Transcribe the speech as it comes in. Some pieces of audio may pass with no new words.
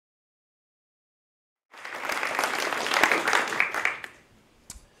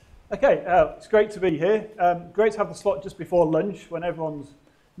Okay, it's great to be here. Great to have the slot just before lunch when everyone's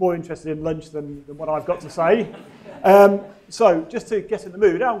more interested in lunch than what I've got to say. So just to get in the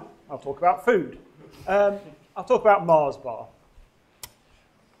mood, I'll talk about food. I'll talk about Mars bar.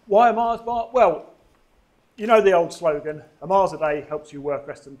 Why a Mars bar? Well, you know the old slogan, a Mars a day helps you work,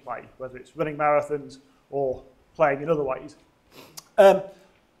 rest and play, whether it's running marathons or playing in other ways.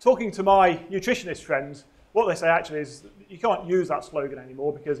 Talking to my nutritionist friends, what they say actually is that you can't use that slogan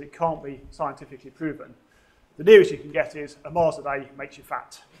anymore because it can't be scientifically proven. The nearest you can get is a Mars a day makes you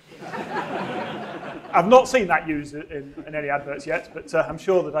fat. I've not seen that used in any adverts yet, but I'm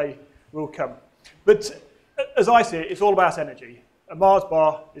sure the day will come. But as I see it, it's all about energy. A Mars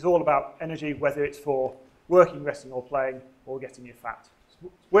bar is all about energy, whether it's for working, resting or playing or getting you fat. It's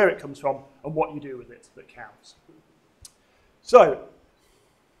where it comes from and what you do with it that counts. So,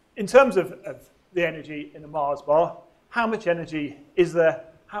 in terms of the energy in a Mars bar, how much energy is there?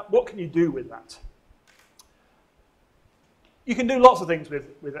 What can you do with that? You can do lots of things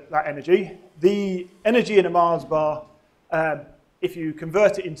with that energy. The energy in a Mars bar, if you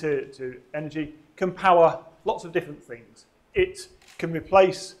convert it into energy, can power lots of different things. It can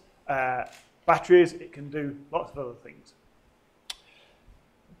replace batteries, it can do lots of other things.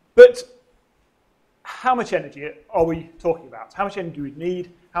 But how much energy are we talking about? How much energy do we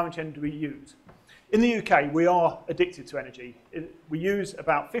need? How much energy do we use? In the UK, we are addicted to energy. We use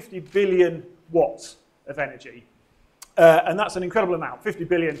about 50 billion watts of energy. And that's an incredible amount. 50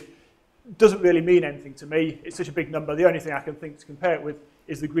 billion doesn't really mean anything to me. It's such a big number. The only thing I can think to compare it with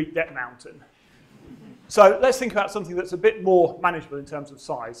is the Greek debt mountain. So let's think about something that's a bit more manageable in terms of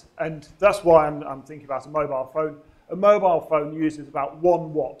size. And that's why I'm thinking about a mobile phone. A mobile phone uses about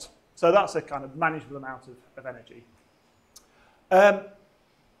 1 watt. So that's a kind of manageable amount of energy.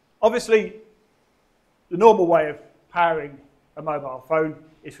 Obviously, the normal way of powering a mobile phone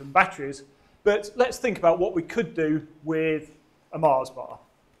is from batteries. But let's think about what we could do with a Mars bar.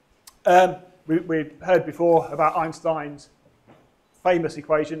 We heard before about Einstein's famous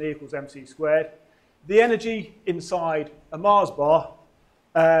equation, E equals mc squared. The energy inside a Mars bar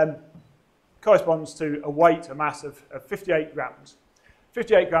corresponds to a mass of 58 grams.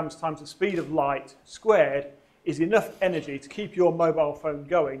 58 grams times the speed of light squared is enough energy to keep your mobile phone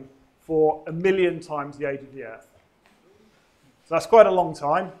going for 1 million times the age of the Earth. So that's quite a long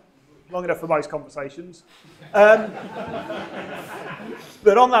time. Long enough for most conversations. But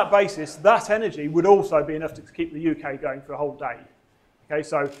on that basis, that energy would also be enough to keep the UK going for a whole day. Okay,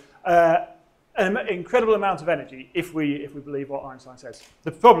 so an incredible amount of energy if we believe what Einstein says.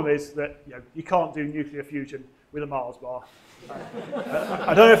 The problem is that you can't do nuclear fusion with a Mars bar.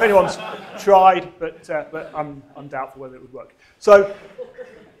 I don't know if anyone's tried, but I'm doubtful whether it would work. So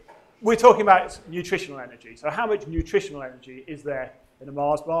we're talking about nutritional energy. So how much nutritional energy is there in a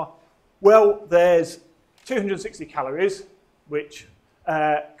Mars bar? Well, there's 260 calories, which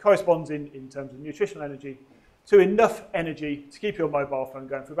corresponds in terms of nutritional energy to enough energy to keep your mobile phone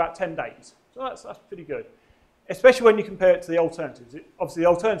going for about 10 days. So that's pretty good, especially when you compare it to the alternatives. Obviously, the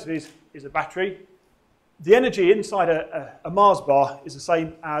alternative is a battery. The energy inside a Mars bar is the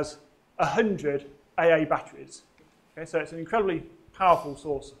same as 100 AA batteries. Okay, so it's an incredibly powerful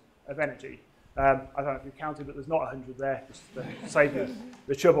source of energy. I don't know if you've counted, but there's not 100 there, just to save you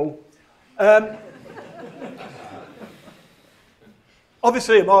the trouble.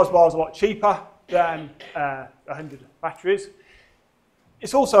 Obviously, a Mars bar is a lot cheaper than 100 batteries.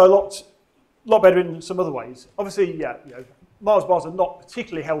 It's also a lot better in some other ways. Obviously, Mars bars are not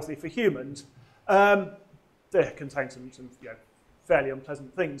particularly healthy for humans. They contain some fairly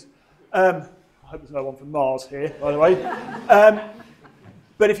unpleasant things. I hope there's no one from Mars here, by the way.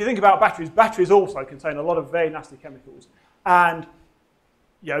 But if you think about batteries also contain a lot of very nasty chemicals. And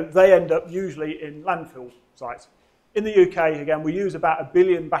they end up usually in landfill sites. In the UK, again, we use about 1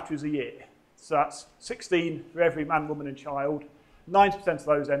 billion batteries a year. So that's 16 for every man, woman and child. 90% of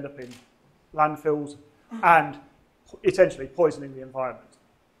those end up in landfills and essentially poisoning the environment.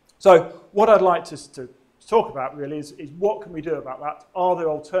 So what I'd like to talk about really is what can we do about that? Are there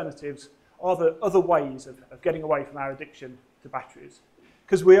alternatives? Are there other ways of getting away from our addiction to batteries?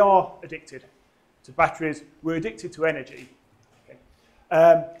 Because we are addicted to batteries. We're addicted to energy.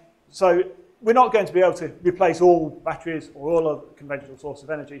 So we're not going to be able to replace all batteries or all other conventional sources of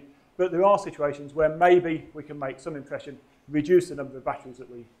energy, but there are situations where maybe we can make some impression, reduce the number of batteries that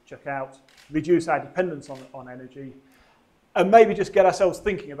we chuck out, reduce our dependence on energy, and maybe just get ourselves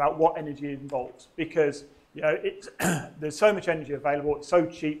thinking about what energy involves, because there's so much energy available, it's so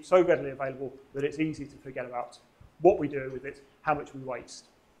cheap, so readily available, that it's easy to forget about what we do with it, how much we waste.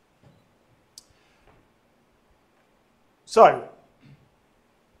 So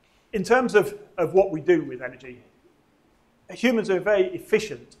in terms of what we do with energy, humans are very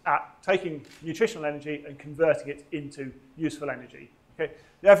efficient at taking nutritional energy and converting it into useful energy. Okay?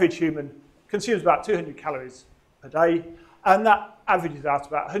 The average human consumes about 200 calories per day, and that averages out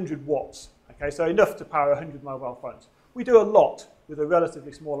about 100 watts. Okay? So enough to power 100 mobile phones. We do a lot with a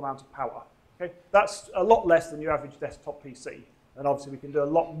relatively small amount of power. Okay? That's a lot less than your average desktop PC, and obviously we can do a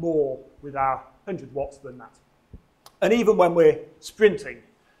lot more with our 100 watts than that. And even when we're sprinting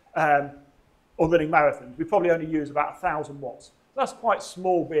or running marathons, we probably only use about 1,000 watts. That's quite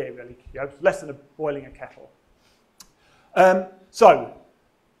small beer, really, less than boiling a kettle. So,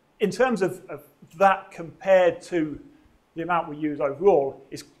 in terms of that compared to the amount we use overall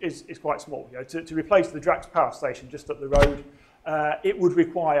is quite small. To replace the Drax power station just up the road, it would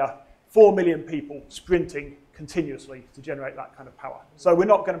require 4 million people sprinting continuously to generate that kind of power. So we're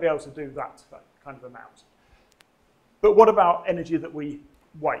not going to be able to do that kind of amount. But what about energy that we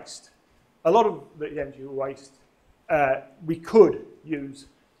waste? A lot of the energy we waste we could use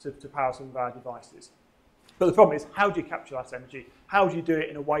to power some of our devices. But the problem is, how do you capture that energy? How do you do it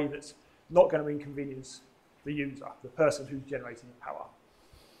in a way that's not going to inconvenience the user, the person who's generating the power?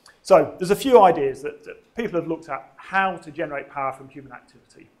 So there's a few ideas that people have looked at how to generate power from human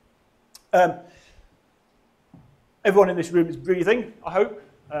activity. Everyone in this room is breathing, I hope.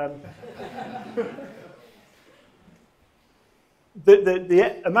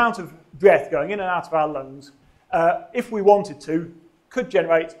 The amount of breath going in and out of our lungs, if we wanted to, could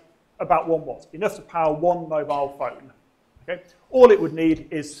generate about 1 watt, enough to power 1 mobile phone. Okay? All it would need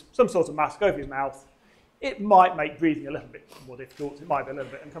is some sort of mask over your mouth. It might make breathing a little bit more difficult, it might be a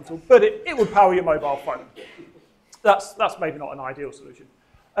little bit uncomfortable, but it would power your mobile phone. That's maybe not an ideal solution.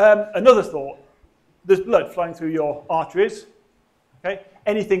 Another thought, there's blood flowing through your arteries. Okay?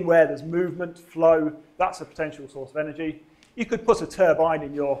 Anything where there's movement, flow, that's a potential source of energy. You could put a turbine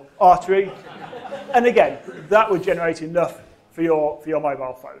in your artery, and again, that would generate enough for your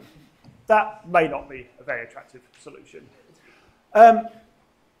mobile phone. That may not be a very attractive solution.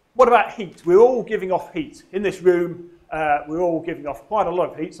 What about heat? We're all giving off heat. In this room, we're all giving off quite a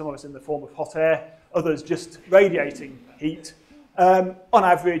lot of heat, some of us in the form of hot air, others just radiating heat, on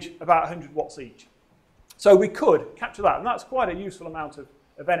average about 100 watts each. So we could capture that, and that's quite a useful amount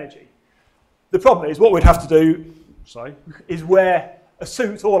of energy. The problem is what we'd have to do is wear a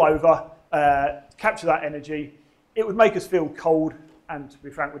suit all over, capture that energy. It would make us feel cold, and to be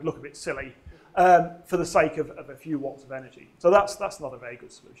frank, would look a bit silly for the sake of a few watts of energy. So that's not a very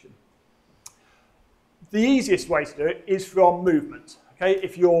good solution. The easiest way to do it is from movement. Okay?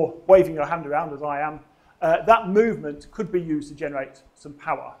 If you're waving your hand around, as I am, that movement could be used to generate some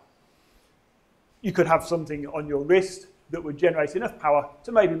power. You could have something on your wrist that would generate enough power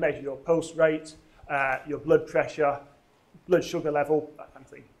to maybe measure your pulse rate, your blood pressure, blood sugar level, that kind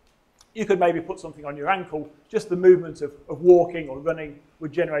of thing. You could maybe put something on your ankle. Just the movement of walking or running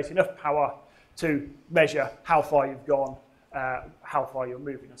would generate enough power to measure how far you've gone, how far you're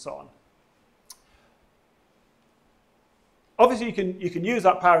moving, and so on. Obviously, you can use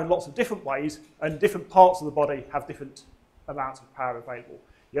that power in lots of different ways, and different parts of the body have different amounts of power available.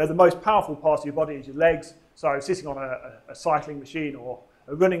 The most powerful part of your body is your legs. So sitting on a cycling machine or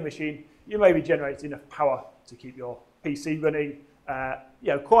a running machine, you may be generating enough power to keep your PC running.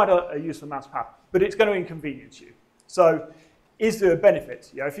 Quite a useful amount of power, but it's going to inconvenience you. So is there a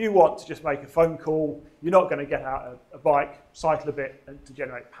benefit? If you want to just make a phone call, you're not going to get out a bike, cycle a bit, and to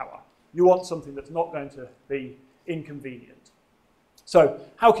generate power. You want something that's not going to be inconvenient. So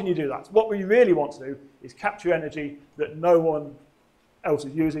how can you do that? What we really want to do is capture energy that no one else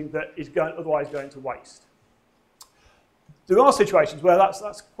is using that is otherwise going to waste. There are situations where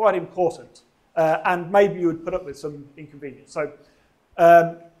that's quite important, and maybe you would put up with some inconvenience. So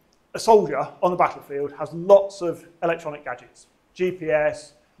a soldier on the battlefield has lots of electronic gadgets,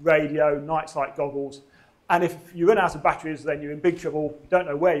 GPS, radio, night sight goggles, and if you run out of batteries, then you're in big trouble. You don't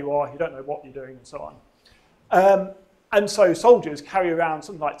know where you are, you don't know what you're doing, and so on. And so soldiers carry around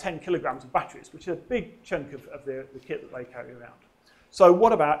something like 10 kilograms of batteries, which is a big chunk of the kit that they carry around. So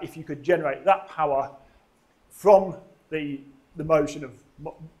what about if you could generate that power from the motion of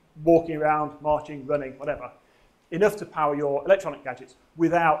walking around, marching, running, whatever, enough to power your electronic gadgets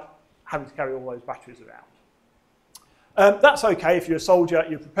without having to carry all those batteries around? That's okay if you're a soldier,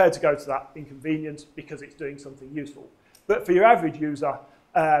 you're prepared to go to that inconvenience because it's doing something useful. But for your average user,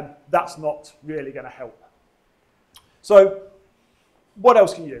 that's not really going to help. So what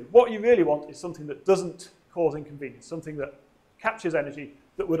else can you do? What you really want is something that doesn't cause inconvenience, something that captures energy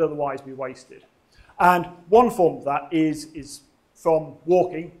that would otherwise be wasted. And one form of that is from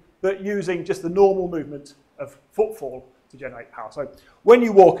walking, but using just the normal movement of footfall to generate power. So when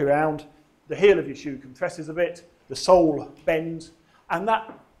you walk around, the heel of your shoe compresses a bit, the sole bends, and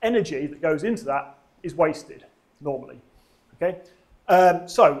that energy that goes into that is wasted normally. Okay?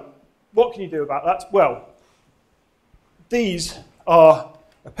 So what can you do about that? Well, these are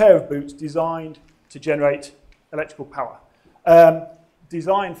a pair of boots designed to generate electrical power.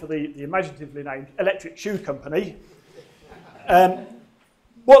 Designed for the imaginatively named Electric Shoe Company.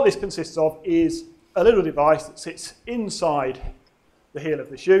 What this consists of is a little device that sits inside the heel of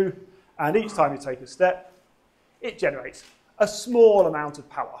the shoe, and each time you take a step, it generates a small amount of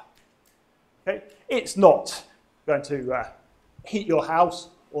power. Okay? It's not going to heat your house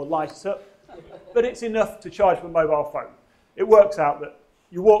or light it up, but it's enough to charge a mobile phone. It works out that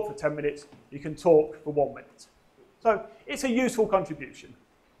you walk for 10 minutes, you can talk for 1 minute. So it's a useful contribution.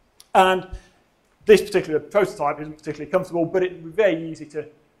 And this particular prototype isn't particularly comfortable, but it would be very easy to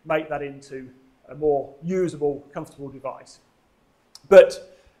make that into a more usable, comfortable device.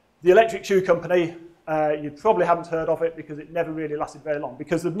 But the Electric Shoe Company, you probably haven't heard of it because it never really lasted very long,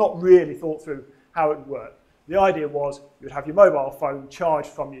 because they've not really thought through how it would work. The idea was you'd have your mobile phone charged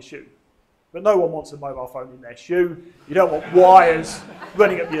from your shoe. But no one wants a mobile phone in their shoe. You don't want wires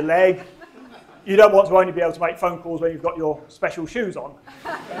running up your leg. You don't want to only be able to make phone calls when you've got your special shoes on.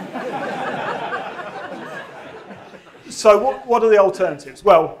 So what are the alternatives?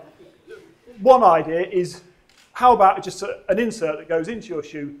 Well, one idea is, how about just an insert that goes into your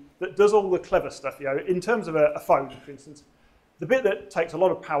shoe that does all the clever stuff? You know, in terms of a phone, for instance, the bit that takes a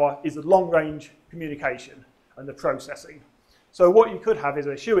lot of power is the long-range communication and the processing. So what you could have is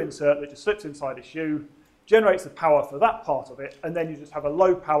a shoe insert that just slips inside a shoe, generates the power for that part of it, and then you just have a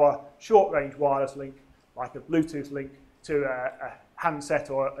low-power, short-range wireless link, like a Bluetooth link to a handset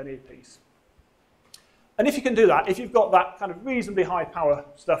or an earpiece. And if you can do that, if you've got that kind of reasonably high-power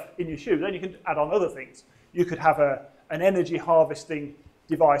stuff in your shoe, then you can add on other things. You could have an energy harvesting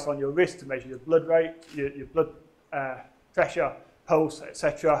device on your wrist to measure your blood rate, your blood pressure, pulse,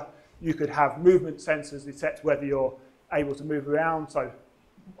 etc. You could have movement sensors detect whether you're able to move around, so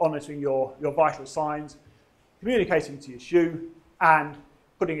monitoring your vital signs, communicating to your shoe, and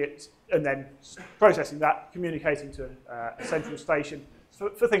putting it, and then processing that, communicating to a central station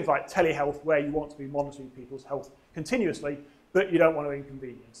for things like telehealth, where you want to be monitoring people's health continuously, but you don't want to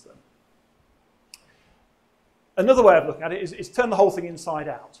inconvenience them. Another way of looking at it is turn the whole thing inside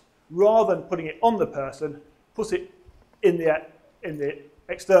out. Rather than putting it on the person, put it in the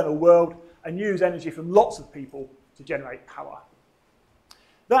external world and use energy from lots of people to generate power.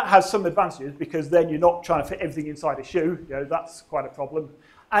 That has some advantages, because then you're not trying to fit everything inside a shoe. You know, that's quite a problem.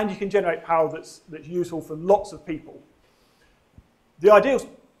 And you can generate power that's useful from lots of people. The ideal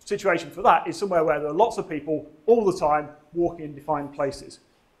situation for that is somewhere where there are lots of people all the time walking in defined places.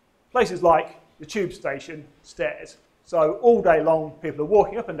 Places like the tube station stairs. So all day long, people are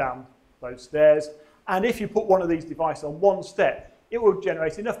walking up and down those stairs. And if you put one of these devices on one step, it will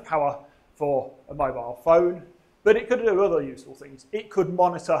generate enough power for a mobile phone. But it could do other useful things. It could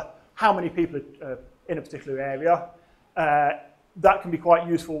monitor how many people are in a particular area. That can be quite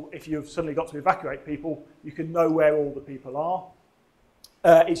useful if you've suddenly got to evacuate people. You can know where all the people are.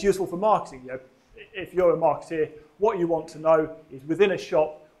 It's useful for marketing. You know, if you're a marketeer, what you want to know is, within a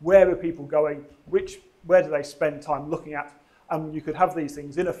shop, where are people going, where do they spend time looking at, and you could have these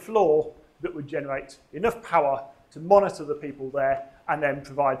things in a floor that would generate enough power to monitor the people there and then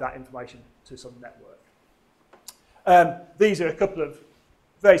provide that information to some network. These are a couple of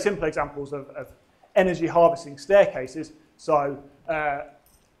very simple examples of energy harvesting staircases. So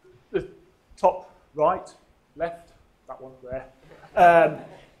the top right, left, that one there,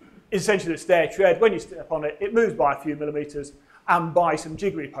 is essentially the stair tread. When you step on it, it moves by a few millimetres, and by some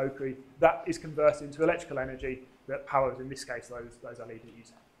jiggery-pokery, that is converted into electrical energy that powers, in this case, those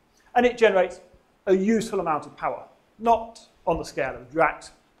LEDs. And it generates a useful amount of power, not on the scale of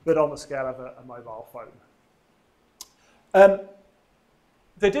Drax, but on the scale of a mobile phone.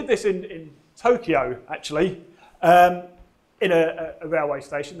 They did this in Tokyo, actually, in a railway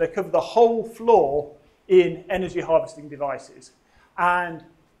station. They covered the whole floor in energy harvesting devices. And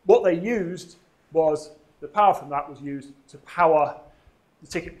what they used was, the power from that was used to power the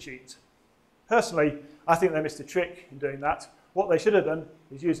ticket machines. Personally, I think they missed a trick in doing that. What they should have done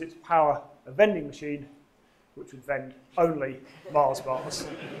is use it to power a vending machine, which would vend only Mars bars.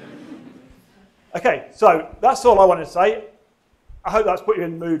 Okay, so that's all I wanted to say. I hope that's put you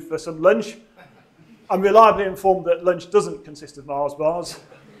in the mood for some lunch. I'm reliably informed that lunch doesn't consist of Mars bars,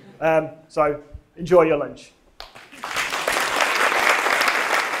 so enjoy your lunch.